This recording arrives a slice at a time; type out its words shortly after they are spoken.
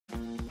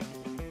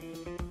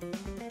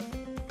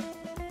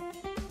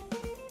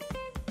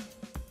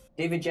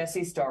David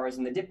Gyasi stars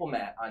in The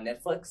Diplomat on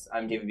Netflix.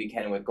 I'm David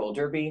Buchanan with Gold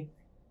Derby.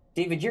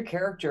 David, your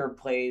character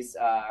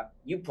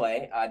you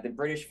play the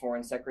British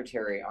Foreign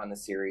Secretary on the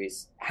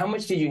series. How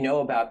much did you know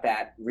about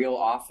that real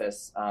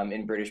office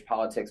in British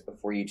politics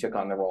before you took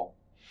on the role?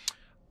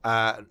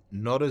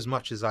 Not as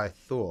much as I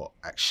thought,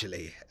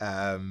 actually.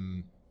 I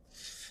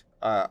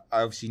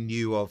obviously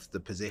knew of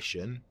the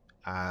position,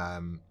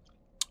 and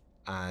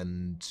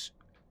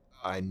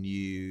I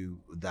knew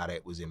that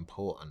it was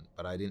important,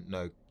 but I didn't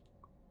know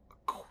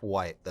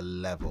quite the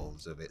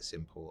levels of its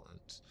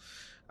importance,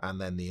 and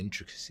then the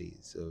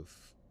intricacies of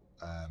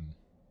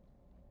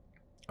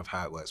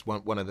how it works.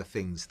 One of the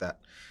things that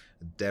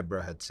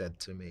Deborah had said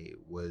to me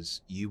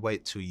was, you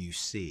wait till you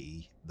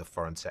see the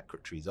Foreign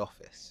Secretary's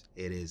office.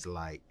 It is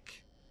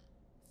like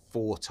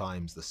 4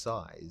 times the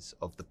size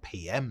of the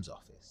PM's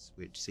office,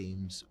 which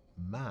seems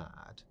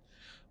mad.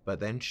 But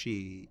then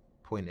she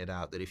pointed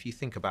out that if you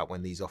think about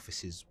when these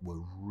offices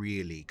were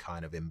really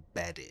kind of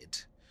embedded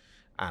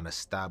and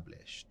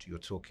established, you're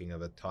talking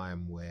of a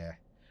time where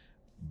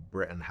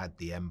Britain had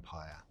the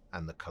empire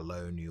and the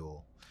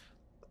colonial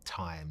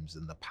times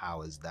and the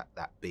powers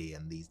that be,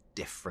 and these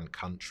different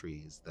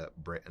countries that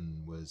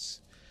Britain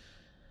was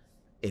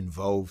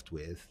involved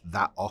with.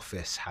 That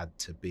office had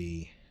to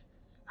be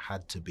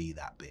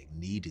that big,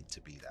 needed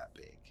to be that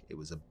big. It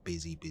was a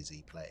busy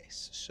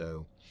place.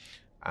 So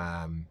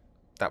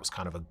that was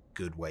kind of a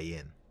good way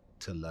in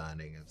to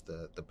learning of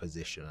the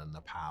position and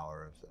the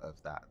power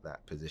of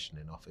that position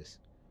in office.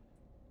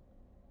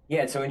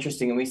 Yeah, it's so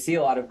interesting. And we see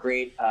a lot of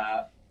great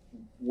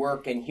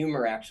work and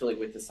humor actually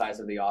with the size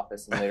of the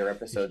office in later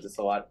episodes. It's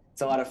a lot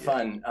of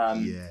fun.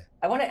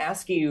 I want to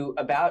ask you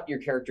about your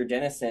character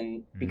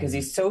Dennison, because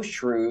he's so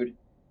shrewd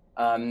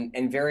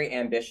and very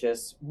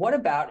ambitious. What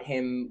about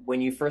him,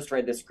 when you first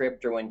read the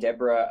script or when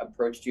Deborah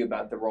approached you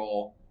about the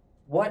role,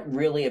 what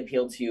really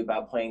appealed to you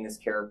about playing this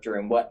character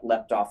and what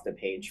leapt off the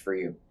page for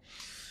you?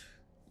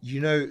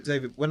 You know,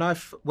 David, when I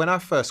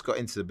first got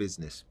into the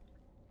business,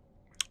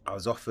 I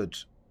was offered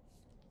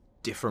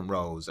different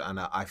roles, and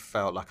I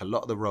felt like a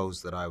lot of the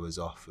roles that I was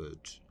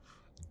offered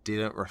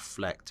didn't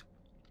reflect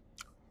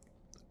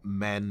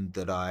men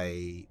that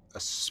I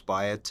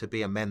aspired to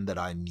be, and men that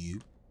I knew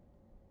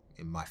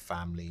in my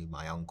family,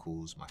 my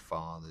uncles, my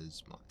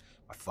fathers,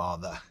 my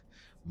father,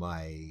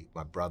 my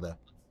brother.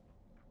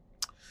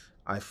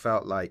 I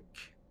felt like,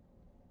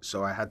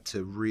 so I had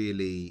to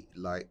really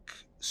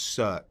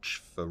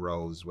search for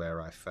roles where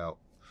I felt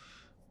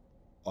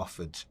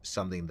offered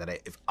something that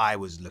if I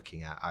was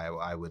looking at,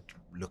 I would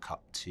look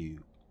up to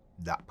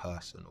that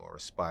person or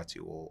aspire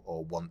to,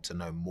 or want to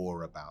know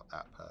more about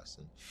that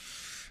person.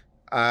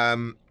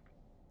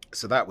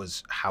 So that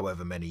was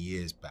however many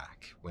years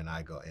back when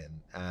I got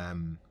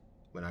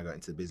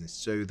into the business.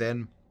 So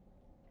then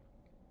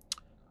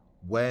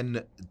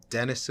when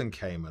Dennison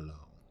came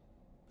along,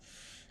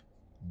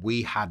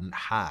 we hadn't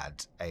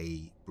had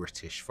a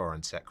British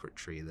Foreign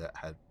Secretary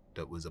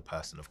that was a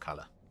person of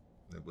colour,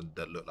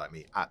 that looked like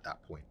me at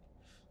that point.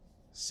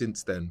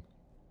 Since then,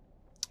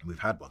 we've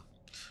had one.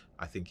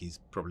 I think he's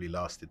probably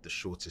lasted the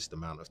shortest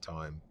amount of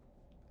time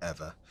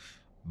ever,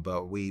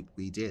 but we've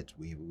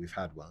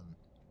had one.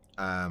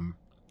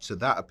 So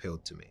that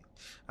appealed to me.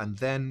 And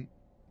then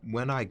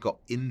when I got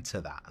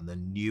into that and the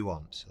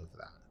nuance of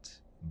that,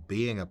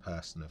 being a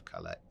person of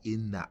colour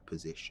in that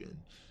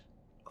position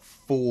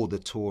for the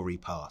Tory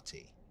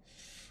party,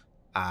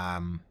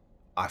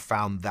 I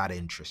found that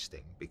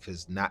interesting,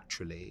 because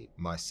naturally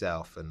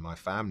myself and my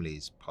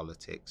family's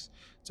politics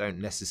don't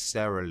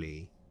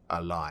necessarily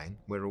align.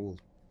 We're all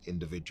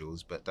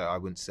individuals, but I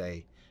wouldn't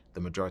say the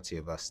majority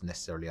of us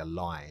necessarily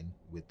align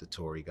with the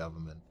Tory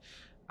government.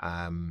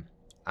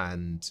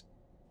 And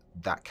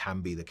that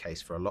can be the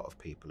case for a lot of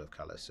people of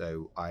colour.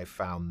 So I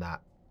found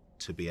that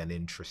to be an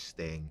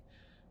interesting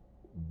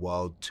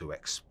world to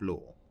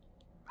explore.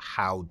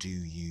 How do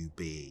you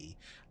be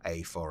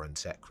a foreign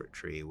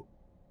secretary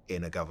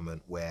in a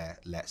government where,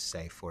 let's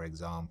say, for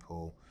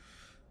example,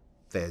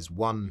 there's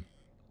one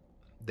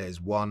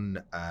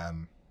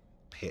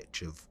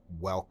pitch of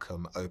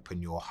welcome,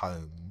 open your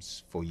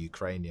homes for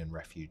Ukrainian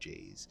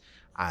refugees,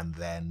 and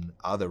then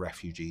other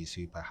refugees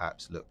who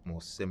perhaps look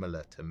more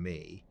similar to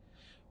me,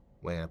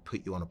 we're going to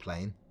put you on a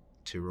plane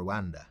to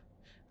Rwanda.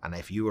 And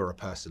if you were a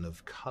person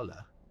of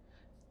colour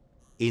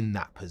in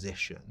that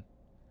position,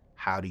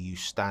 how do you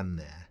stand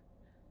there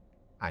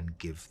and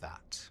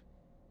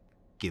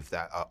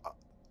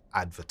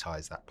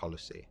advertise that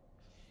policy?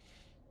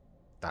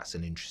 That's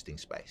an interesting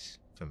space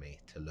for me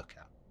to look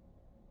at.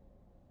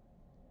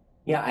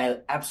 Yeah, I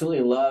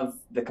absolutely love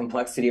the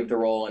complexity of the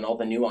role and all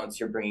the nuance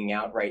you're bringing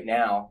out right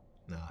now.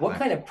 No, what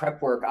kind of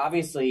prep work?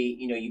 Obviously,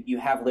 you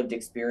have lived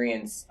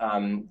experience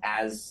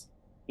as,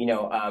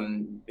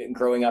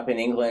 growing up in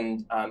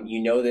England.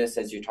 This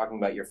as you're talking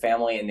about your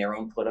family and their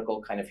own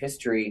political kind of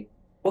history.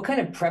 What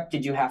kind of prep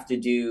did you have to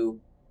do,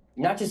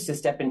 not just to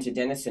step into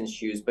Dennison's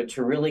shoes, but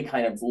to really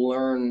kind of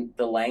learn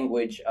the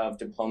language of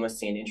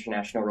diplomacy and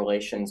international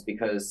relations?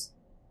 Because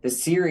the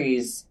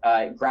series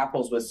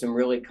grapples with some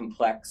really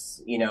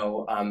complex,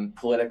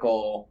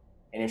 political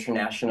and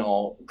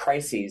international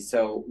crises.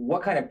 So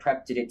what kind of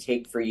prep did it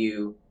take for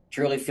you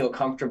to really feel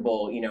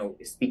comfortable,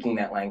 speaking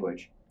that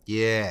language?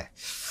 Yeah.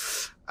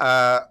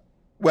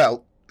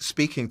 Well,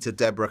 speaking to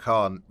Deborah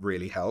Khan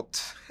really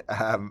helped.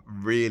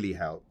 Really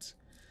helped.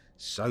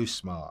 So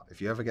smart.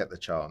 If you ever get the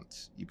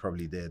chance, you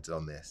probably did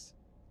on this.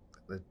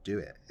 Do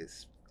it.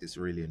 It's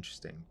really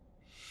interesting.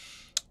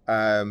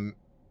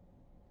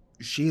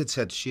 She had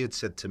said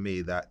to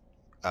me that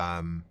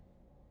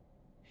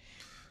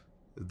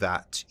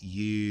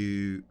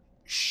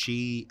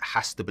she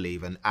has to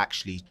believe, and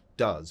actually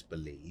does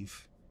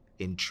believe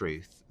in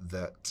truth,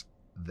 that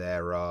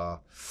there are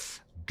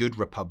good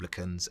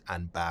Republicans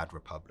and bad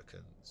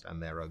Republicans,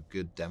 and there are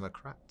good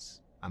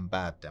Democrats and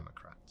bad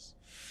Democrats.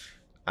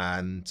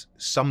 And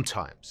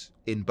sometimes,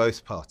 in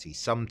both parties,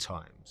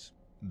 sometimes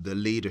the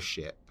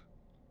leadership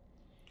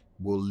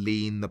will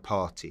lean the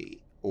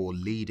party or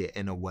lead it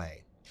in a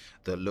way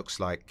that looks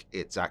like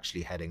it's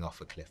actually heading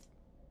off a cliff.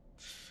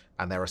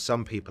 And there are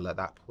some people at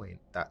that point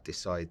that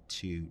decide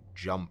to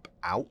jump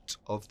out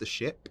of the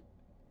ship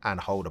and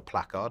hold a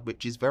placard,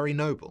 which is very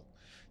noble,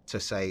 to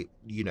say,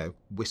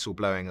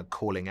 whistleblowing and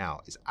calling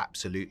out is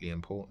absolutely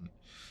important.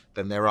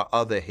 Then there are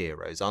other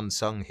heroes,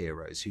 unsung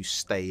heroes, who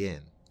stay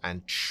in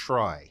and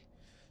try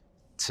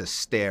to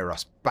steer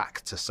us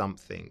back to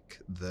something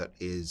that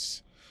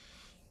is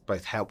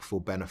both helpful,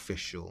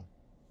 beneficial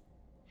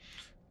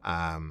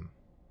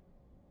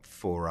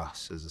for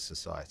us as a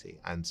society.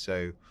 And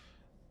so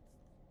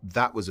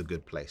that was a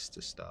good place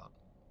to start.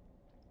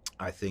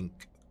 I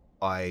think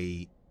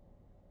I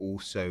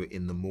also,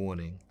 in the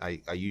morning,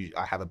 I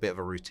have a bit of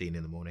a routine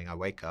in the morning. I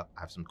wake up,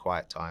 I have some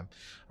quiet time,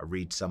 I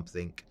read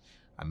something,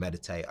 I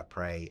meditate, I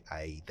pray.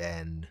 I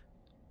then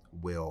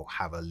will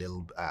have a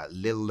little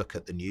look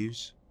at the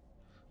news,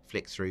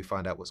 flick through,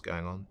 find out what's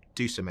going on,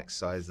 do some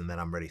exercise, and then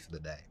I'm ready for the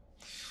day.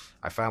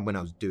 I found when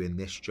I was doing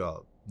this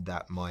job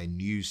that my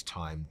news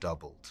time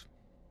doubled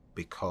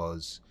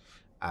because,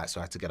 so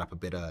I had to get up a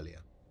bit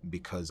earlier,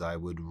 because I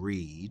would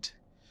read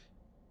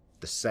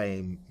the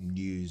same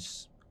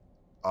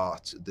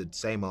the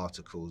same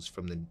articles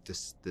from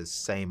the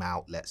same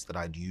outlets that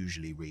I'd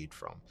usually read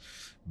from.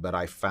 But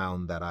I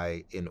found that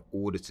in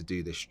order to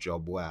do this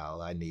job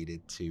well, I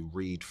needed to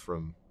read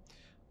from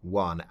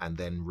one and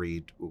then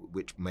read,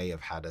 which may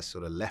have had a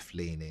sort of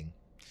left-leaning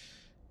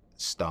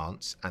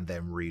stance, and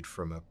then read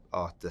from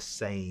the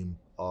same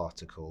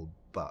article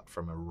but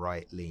from a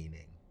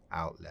right-leaning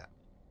outlet.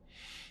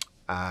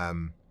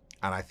 And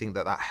I think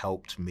that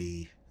helped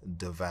me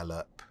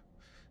develop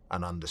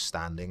an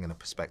understanding and a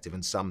perspective.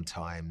 And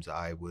sometimes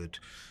I would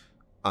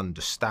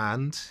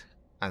understand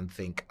and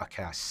think,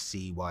 okay, I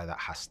see why that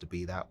has to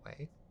be that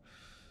way,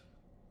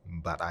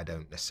 but I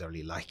don't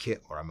necessarily like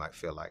it, or I might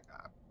feel like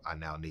I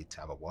now need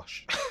to have a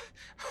wash.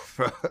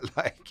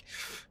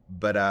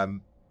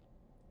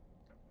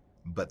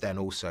 But then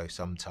also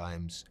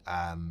sometimes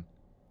I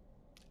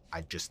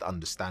just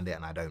understand it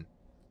and I don't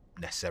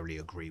necessarily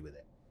agree with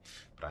it,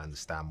 but I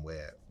understand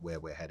where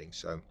we're heading.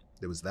 So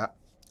there was that.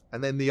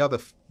 And then the other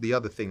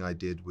thing I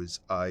did was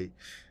I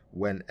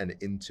went and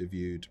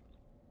interviewed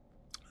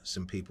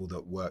some people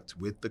that worked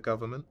with the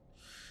government,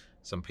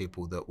 some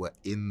people that were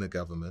in the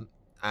government,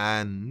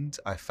 and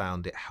I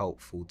found it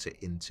helpful to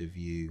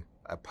interview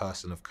a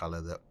person of color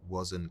that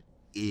wasn't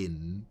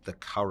in the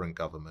current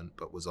government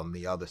but was on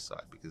the other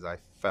side, because I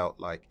felt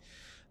like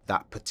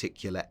that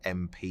particular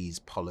MP's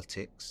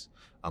politics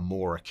are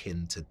more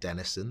akin to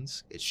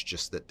Denison's. It's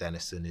just that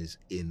Denison is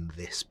in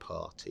this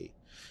party.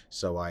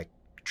 So I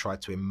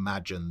tried to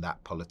imagine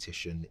that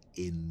politician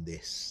in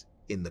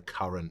the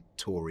current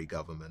Tory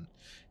government.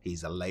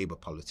 He's a Labour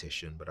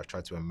politician, but I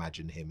tried to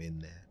imagine him in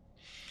there.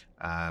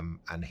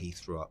 And he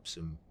threw up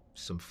some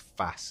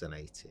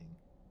fascinating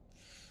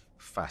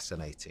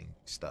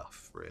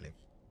stuff, really.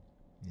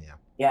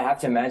 Yeah, I have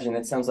to imagine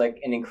that sounds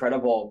like an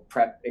incredible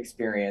prep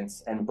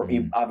experience, and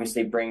you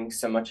obviously bring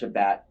so much of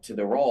that to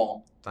the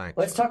role. Thanks.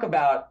 Let's talk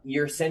about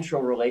your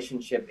central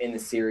relationship in the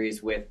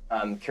series with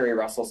Kerry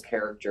Russell's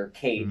character,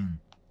 Kate,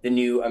 the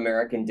new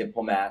American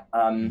diplomat.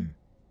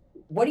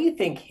 What do you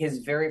think his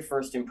very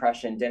first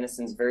impression,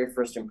 Denison's very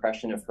first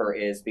impression of her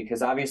is?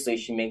 Because obviously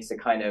she makes a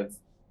kind of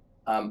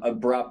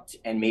abrupt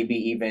and maybe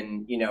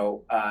even,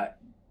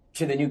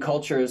 to the new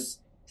culture's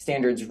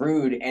standards,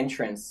 rude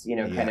entrance,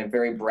 kind of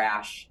very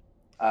brash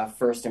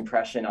first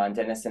impression on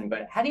Denison.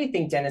 But how do you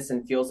think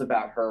Denison feels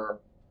about her,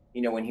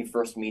 when he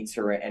first meets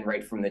her and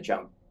right from the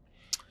jump?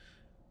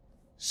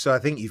 So I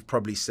think you've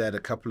probably said a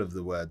couple of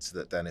the words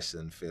that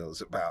Denison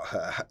feels about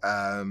her.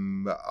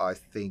 I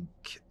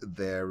think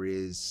there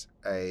is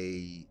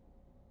a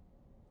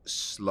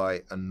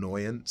slight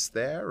annoyance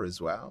there as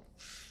well.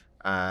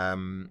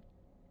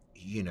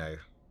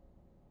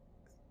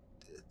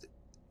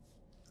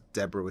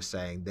 Deborah was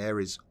saying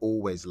there is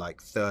always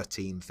like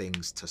 13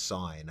 things to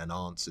sign and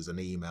answers and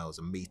emails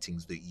and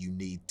meetings that you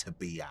need to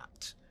be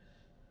at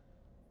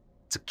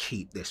to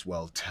keep this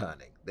world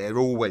turning. They're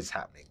always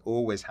happening.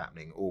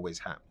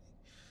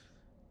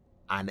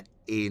 And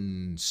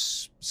in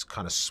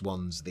kind of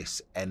swans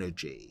this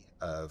energy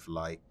of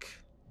like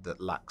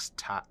lacks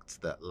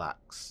tact, that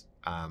lacks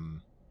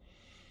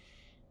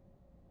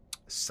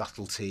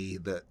subtlety,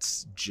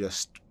 that's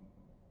just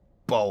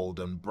bold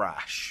and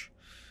brash.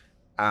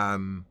 So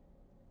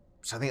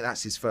I think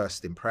that's his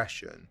first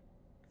impression.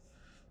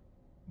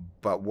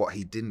 But what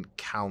he didn't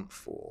count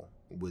for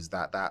was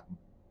that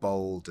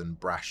bold and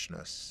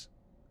brashness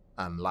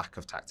and lack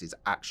of tact is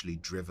actually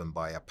driven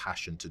by a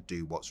passion to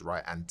do what's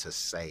right and to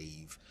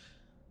save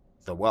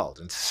the world,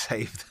 and to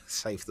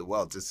save the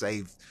world, to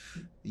save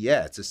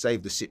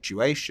the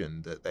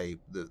situation that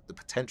the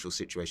potential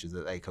situations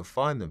that they could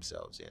find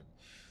themselves in.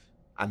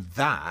 And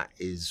that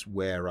is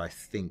where I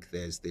think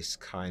there's this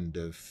kind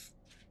of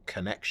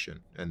connection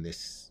and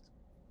this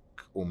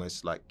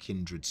almost like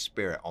kindred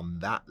spirit on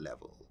that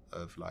level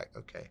of like,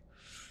 okay,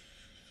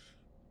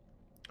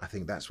 I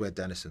think that's where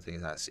Dennison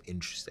thinks that's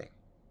interesting,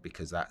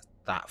 because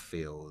that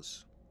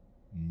feels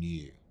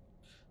new,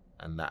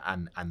 and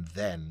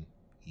then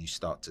you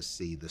start to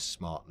see the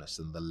smartness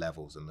and the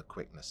levels and the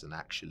quickness. And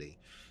actually,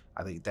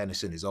 I think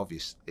Dennison is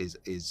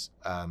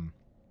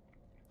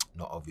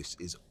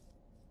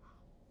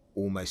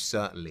almost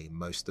certainly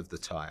most of the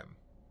time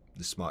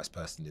the smartest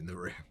person in the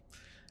room.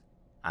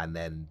 And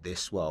then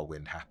this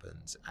whirlwind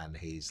happens and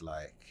he's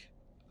like,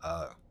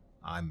 oh,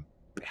 I'm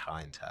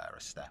behind her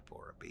a step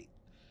or a beat.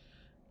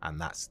 And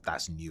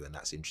that's new and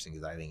that's interesting,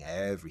 because I think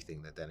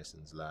everything that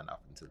Dennison's learned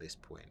up until this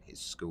point, his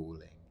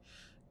schooling,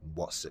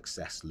 what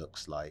success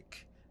looks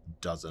like,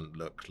 doesn't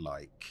look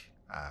like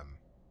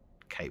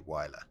Kate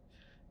Weiler.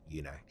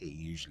 You know, it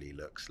usually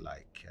looks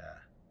like,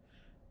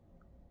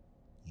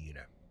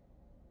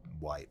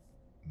 white,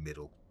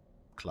 middle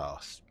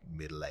class,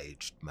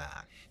 middle-aged man,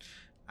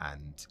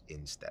 and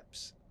in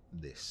steps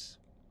this,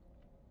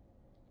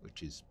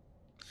 which is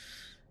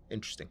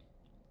interesting.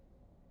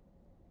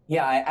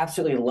 Yeah, I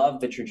absolutely love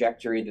the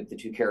trajectory that the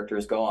two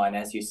characters go on,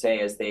 as you say,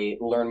 as they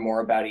learn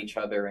more about each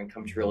other and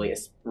come to really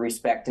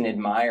respect and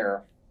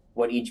admire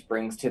what each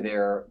brings to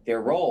their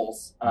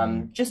roles.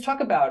 Just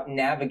talk about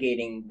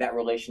navigating that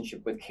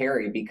relationship with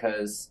Carrie,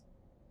 because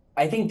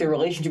I think the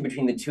relationship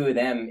between the two of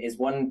them is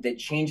one that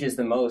changes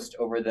the most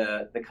over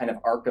the kind of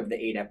arc of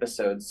the 8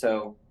 episodes.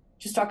 So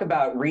just talk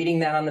about reading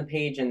that on the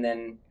page and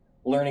then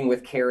learning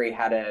with Carrie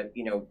how to,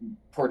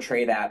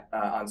 portray that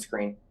on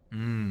screen.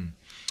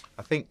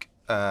 I think,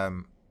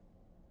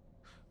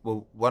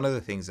 well, one of the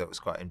things that was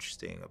quite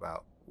interesting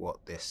about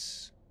what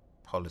this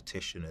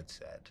politician had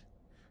said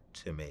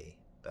to me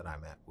that I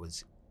met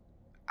was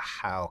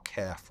how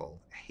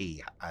careful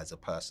he, as a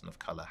person of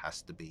color,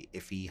 has to be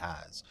if he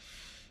has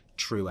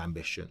true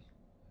ambition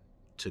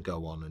to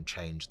go on and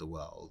change the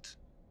world,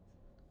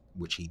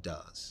 which he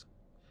does,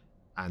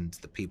 and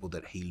the people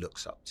that he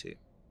looks up to,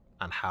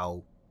 and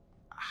how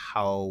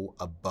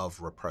above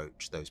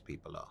reproach those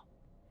people are.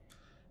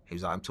 He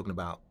was like, I'm talking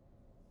about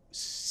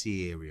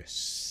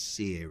serious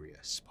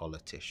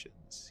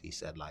politicians. He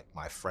said, like,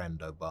 my friend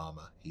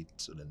Obama, he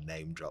sort of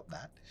name dropped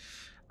that,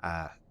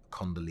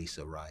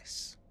 Condoleezza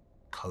Rice,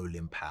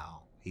 Colin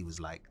Powell. He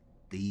was like,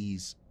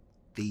 these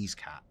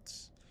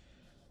cats,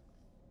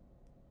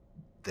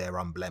 they're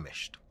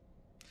unblemished.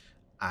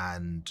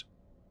 And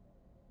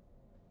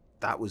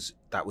that was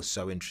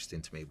so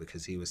interesting to me,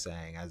 because he was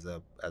saying, as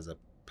a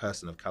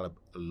person of color,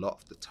 a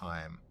lot of the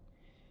time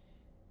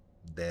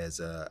there's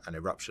an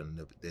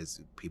eruption,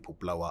 there's people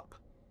blow up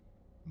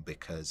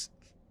because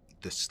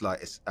the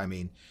slightest,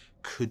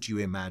 could you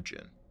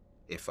imagine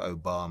if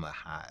Obama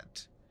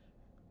had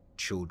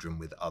children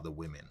with other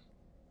women?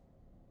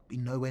 Be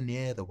nowhere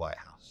near the White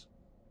House.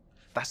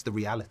 That's the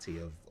reality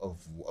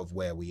of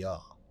where we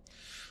are.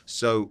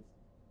 So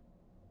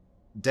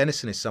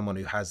Dennison is someone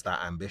who has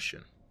that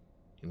ambition.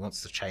 He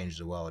wants to change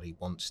the world. He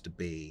wants to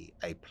be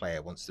a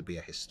player, wants to be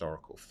a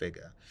historical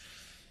figure.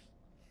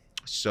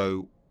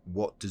 So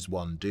what does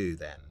one do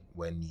then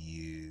when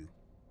you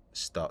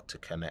start to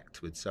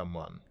connect with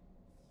someone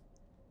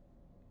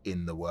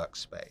in the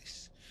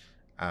workspace?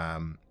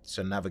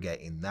 So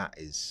navigating that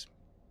is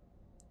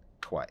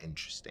quite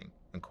interesting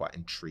and quite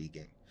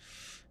intriguing.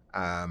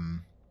 I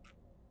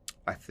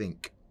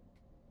think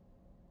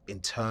in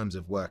terms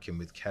of working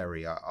with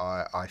Kerry,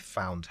 I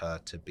found her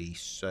to be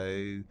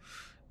so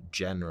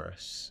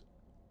generous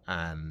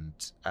and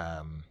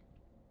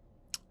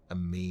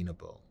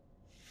amenable,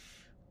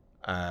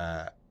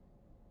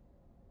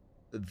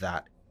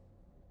 that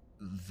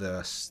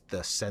the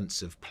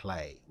sense of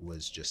play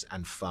was just,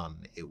 and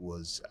fun. It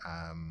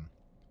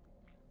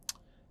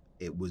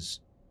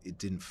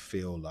didn't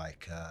feel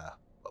like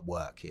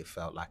work. It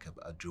felt like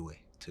a joy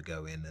to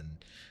go in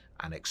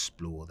and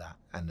explore that.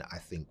 And I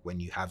think when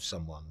you have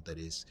someone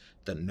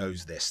that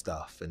knows their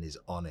stuff and is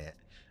on it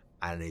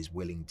and is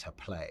willing to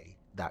play,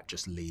 that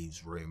just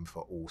leaves room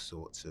for all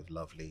sorts of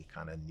lovely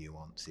kind of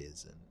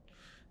nuances and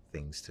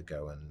things to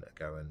go and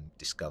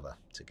discover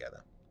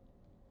together.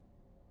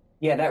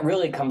 Yeah, that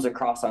really comes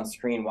across on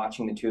screen.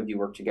 Watching the two of you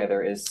work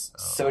together is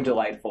so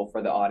delightful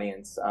for the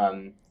audience.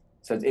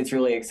 So it's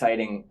really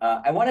exciting.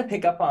 I want to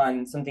pick up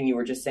on something you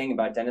were just saying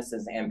about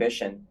Dennis's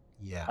ambition.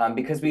 Yeah.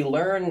 Because we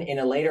learn in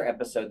a later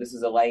episode, this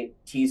is a light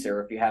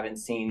teaser if you haven't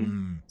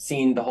seen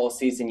the whole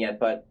season yet,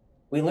 but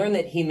we learn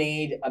that he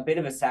made a bit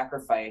of a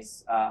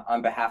sacrifice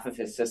on behalf of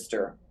his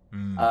sister.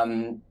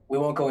 We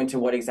won't go into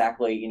what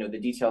exactly, you know, the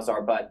details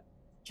are, but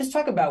just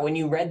talk about when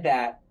you read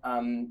that,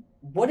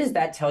 what does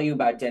that tell you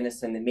about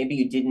Dennison that maybe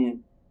you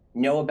didn't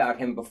know about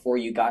him before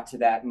you got to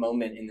that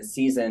moment in the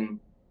season?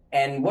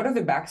 And what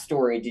other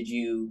backstory did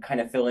you kind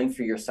of fill in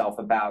for yourself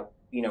about,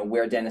 you know,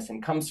 where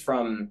Dennison comes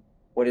from,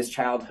 what his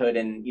childhood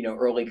and, you know,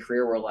 early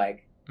career were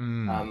like?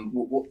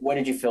 What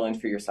did you fill in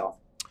for yourself?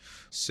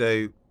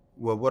 So,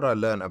 well, what I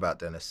learned about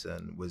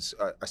Dennison was,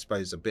 I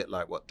suppose, a bit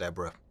like what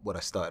I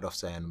started off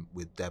saying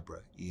with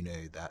Deborah, you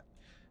know, that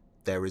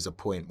there is a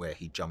point where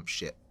he jumps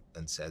ship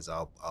and says,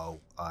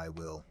 I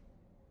will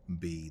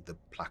be the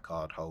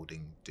placard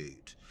holding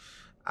dude.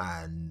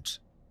 And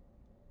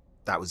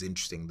that was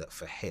interesting that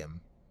for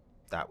him,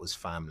 that was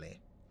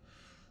family.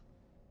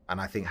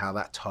 And I think how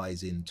that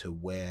ties into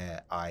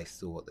where I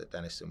thought that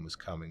Dennison was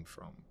coming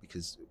from,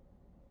 because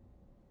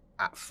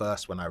at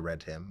first when I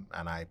read him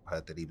and I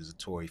heard that he was a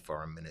Tory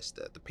foreign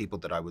minister, the people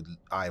that I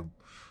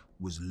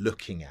was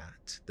looking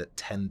at that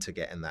tend to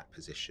get in that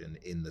position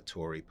in the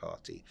Tory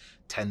party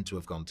tend to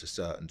have gone to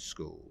certain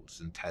schools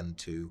and tend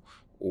to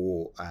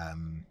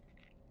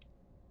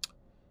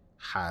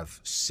have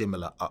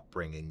similar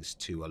upbringings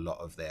to a lot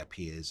of their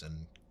peers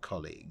and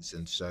colleagues.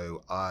 And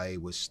so I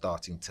was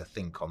starting to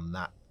think on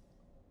that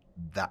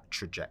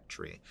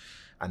trajectory.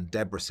 And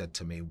Deborah said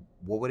to me,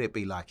 what would it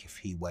be like if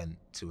he went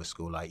to a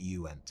school like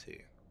you went to?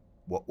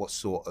 What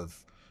sort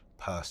of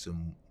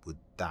person would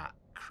that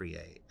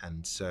create?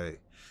 And so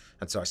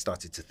I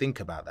started to think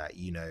about that,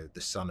 you know,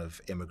 the son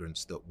of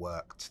immigrants that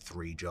worked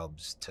 3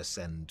 jobs to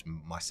send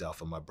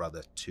myself and my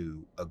brother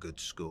to a good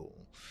school,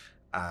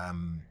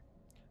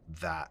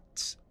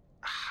 that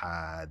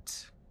had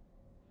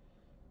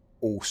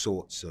all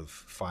sorts of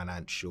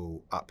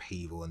financial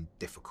upheaval and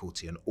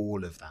difficulty and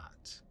all of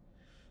that.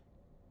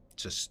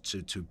 Just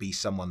to be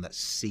someone that's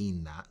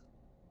seen that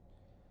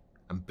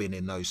and been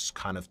in those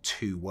kind of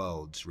 2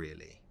 worlds,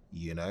 really,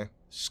 you know,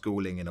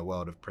 schooling in a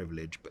world of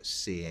privilege, but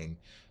seeing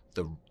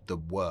the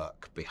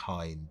work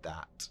behind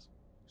that.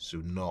 So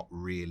not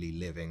really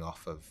living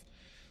off of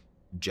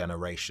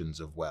generations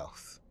of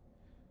wealth.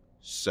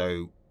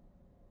 So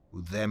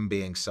them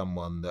being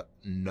someone that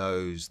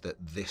knows that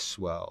this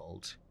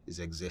world is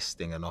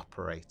existing and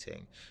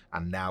operating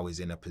and now is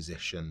in a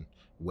position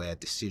where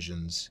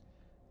decisions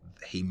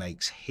he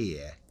makes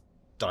here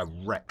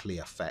directly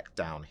affect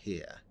down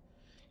here.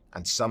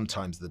 And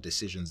sometimes the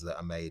decisions that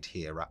are made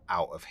here are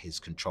out of his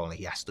control and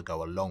he has to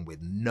go along with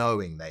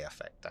knowing they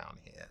affect down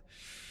here.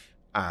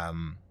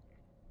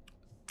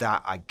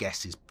 That, I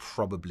guess, is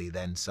probably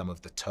then some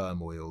of the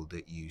turmoil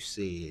that you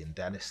see in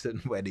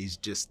Dennison when he's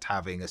just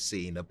having a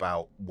scene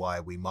about why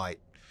we might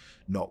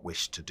not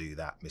wish to do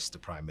that, Mr.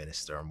 Prime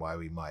Minister, and why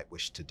we might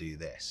wish to do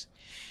this,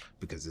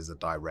 because there's a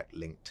direct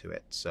link to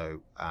it.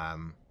 So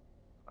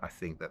I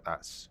think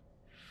that's,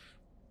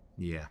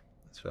 yeah.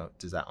 So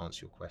does that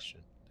answer your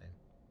question?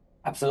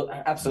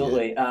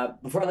 Absolutely. Yeah.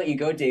 Before I let you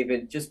go,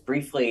 David, just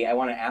briefly, I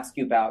want to ask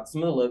you about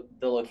some of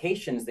the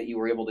locations that you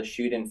were able to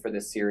shoot in for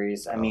this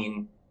series. I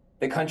mean,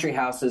 the country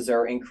houses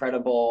are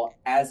incredible,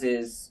 as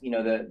is, you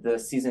know, the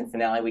season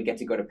finale. We get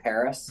to go to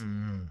Paris.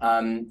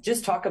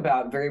 Just talk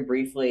about very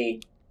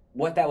briefly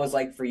what that was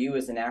like for you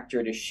as an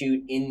actor to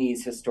shoot in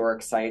these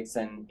historic sites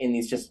and in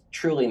these just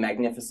truly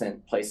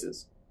magnificent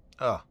places.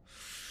 Oh,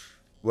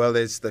 well,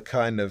 there's the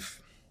kind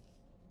of,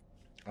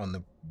 on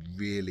the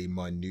really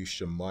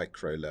minutiae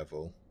micro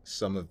level,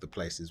 some of the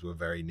places were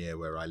very near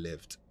where I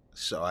lived.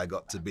 So I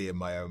got to be in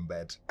my own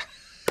bed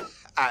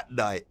at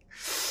night,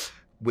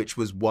 which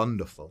was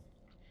wonderful.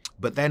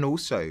 But then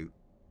also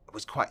it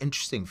was quite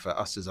interesting for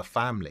us as a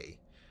family,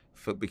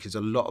 because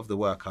a lot of the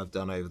work I've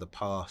done over the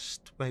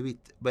past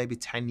maybe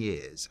 10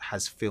 years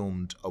has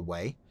filmed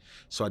away.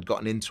 So I'd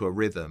gotten into a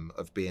rhythm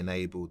of being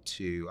able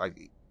to, I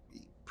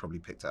probably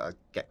picked up, I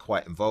get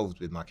quite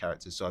involved with my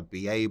characters. So I'd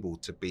be able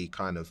to be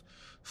kind of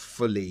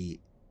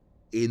fully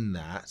in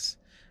that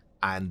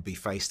and be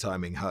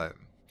FaceTiming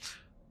home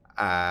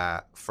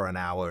for an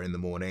hour in the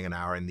morning, an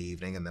hour in the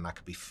evening, and then I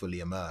could be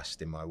fully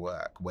immersed in my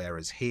work.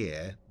 Whereas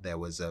here, there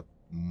was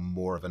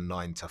more of a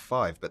 9 to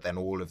 5, but then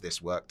all of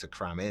this work to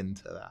cram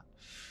into that.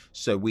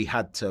 So we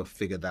had to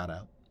figure that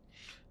out.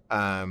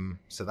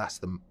 So that's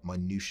the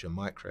minutiae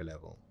micro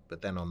level.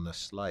 But then on the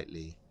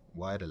slightly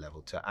wider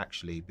level, to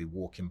actually be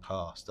walking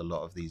past a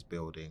lot of these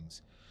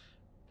buildings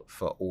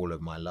for all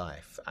of my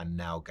life and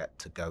now get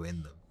to go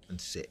in them and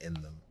sit in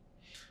them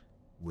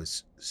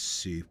was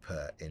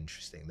super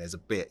interesting. There's a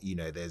bit, you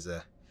know, there's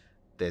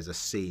a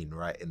scene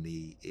right in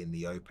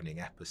the opening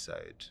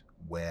episode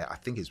where I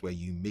think is where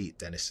you meet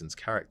Dennison's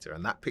character,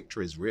 and that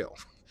picture is real.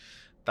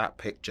 That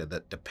picture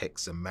that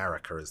depicts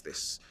America as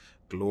this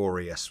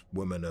glorious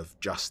woman of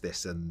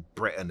justice and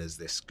Britain as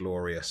this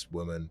glorious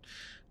woman,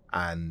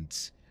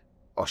 and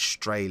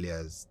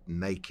Australia's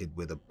naked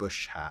with a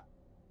bush hat,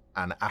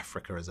 and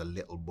Africa as a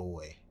little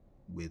boy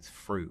with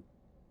fruit.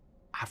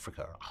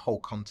 Africa, a whole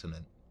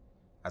continent,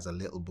 as a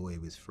little boy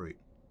with fruit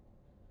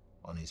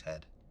on his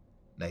head,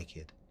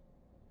 naked.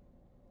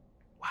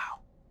 Wow,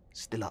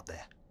 still up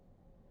there.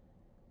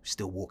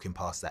 Still walking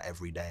past that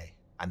every day.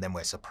 And then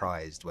we're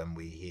surprised when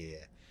we hear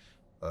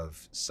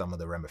of some of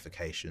the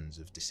ramifications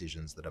of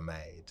decisions that are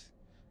made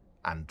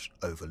and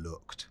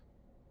overlooked.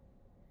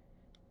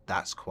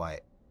 That's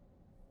quite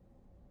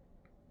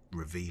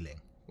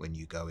revealing when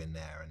you go in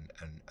there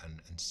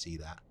and see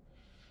that.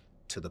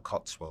 To the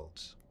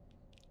Cotswolds,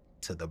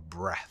 to the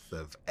breath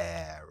of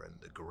air and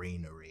the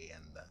greenery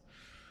and the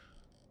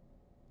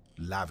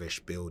lavish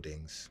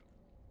buildings.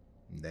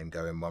 And then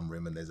go in one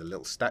room and there's a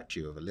little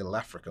statue of a little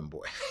African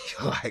boy.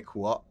 You're like,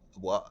 what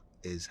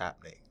is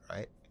happening,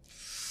 right?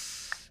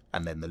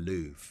 And then the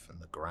Louvre and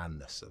the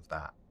grandness of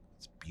that.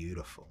 It's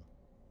beautiful.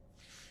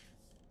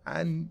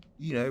 And,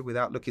 you know,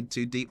 without looking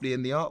too deeply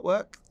in the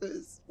artwork,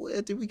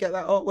 where did we get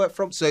that artwork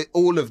from? So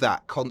all of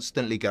that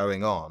constantly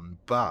going on,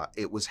 but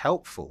it was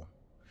helpful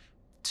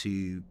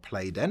to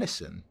play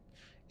Denison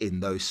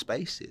in those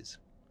spaces.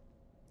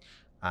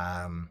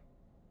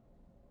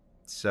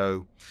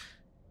 So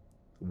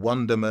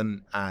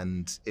wonderment,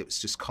 and it was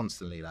just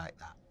constantly like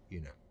that,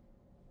 you know.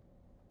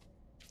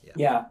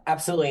 Yeah,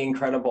 absolutely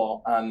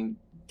incredible.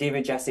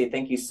 David, Gyasi,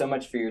 thank you so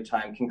much for your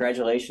time.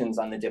 Congratulations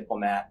on The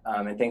Diplomat,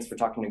 and thanks for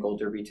talking to Gold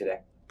Derby today.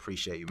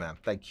 Appreciate you, man.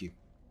 Thank you.